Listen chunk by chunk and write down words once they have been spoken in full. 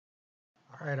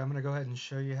Alright, I'm going to go ahead and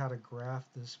show you how to graph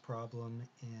this problem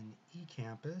in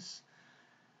eCampus.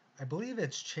 I believe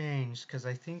it's changed because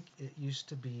I think it used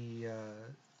to be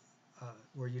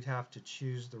where you'd have to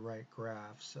choose the right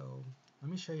graph. So let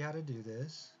me show you how to do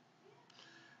this.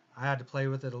 I had to play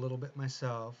with it a little bit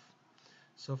myself.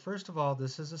 So first of all,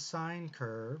 this is a sine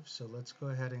curve. So let's go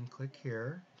ahead and click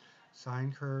here.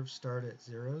 Sine curves start at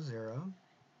 0, 0.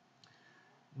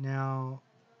 Now,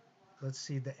 let's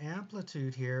see, the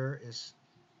amplitude here is,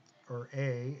 or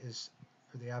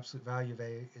the absolute value of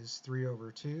A is 3 over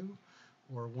 2,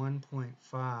 or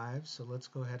 1.5. So let's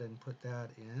go ahead and put that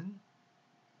in.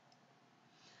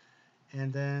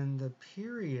 And then the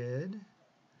period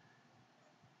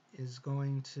is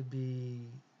going to be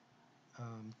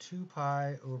 2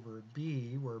 pi over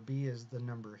b, where b is the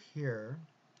number here.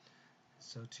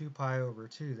 So 2 pi over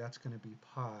 2, that's going to be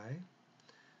pi.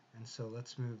 And so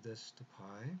let's move this to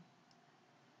pi.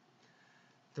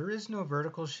 There is no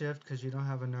vertical shift because you don't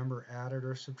have a number added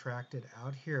or subtracted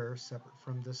out here separate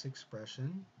from this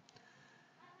expression.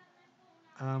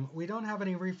 We don't have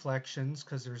any reflections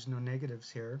because there's no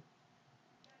negatives here.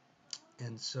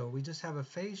 And so we just have a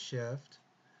phase shift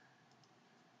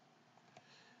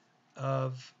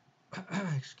of,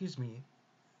 excuse me,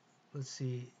 let's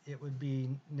see, it would be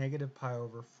negative pi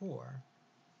over 4.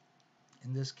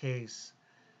 In this case,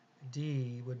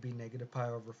 d would be negative pi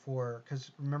over 4, because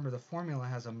remember the formula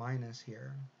has a minus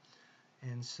here.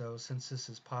 And so since this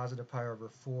is positive pi over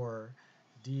 4,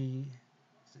 d,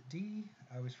 is it d?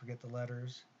 I always forget the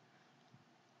letters.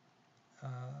 I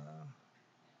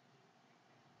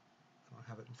don't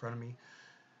have it in front of me.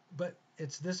 But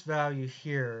it's this value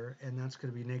here, and that's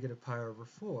going to be negative pi over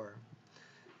 4.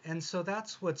 And so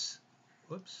that's what's,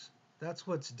 that's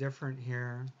what's different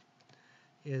here,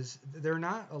 is they're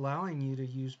not allowing you to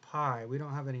use pi. We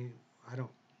don't have any, I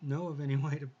don't know of any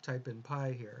way to type in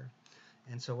pi here.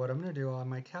 And so what I'm going to do on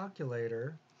my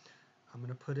calculator, I'm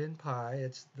going to put in pi.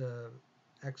 It's the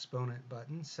exponent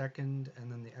button, second,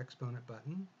 and then the exponent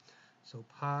button. So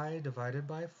pi divided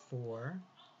by 4.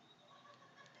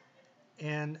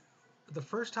 And the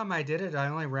first time I did it, I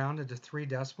only rounded to 3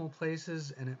 decimal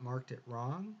places and it marked it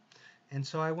wrong. And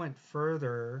so I went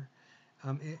further.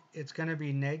 It's going to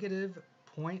be negative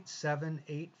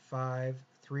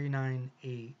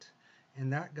 0.785398.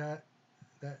 And that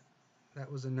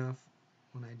was enough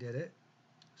when I did it.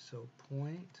 So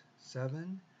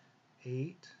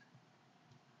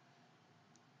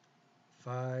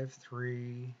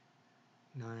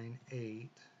 0.785398.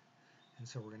 And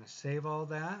so we're going to save all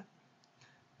that.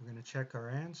 We're going to check our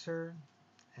answer,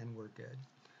 and we're good.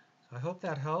 So I hope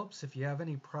that helps. If you have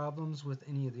any problems with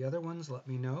any of the other ones, let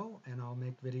me know, and I'll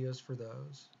make videos for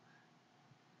those.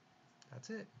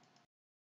 That's it.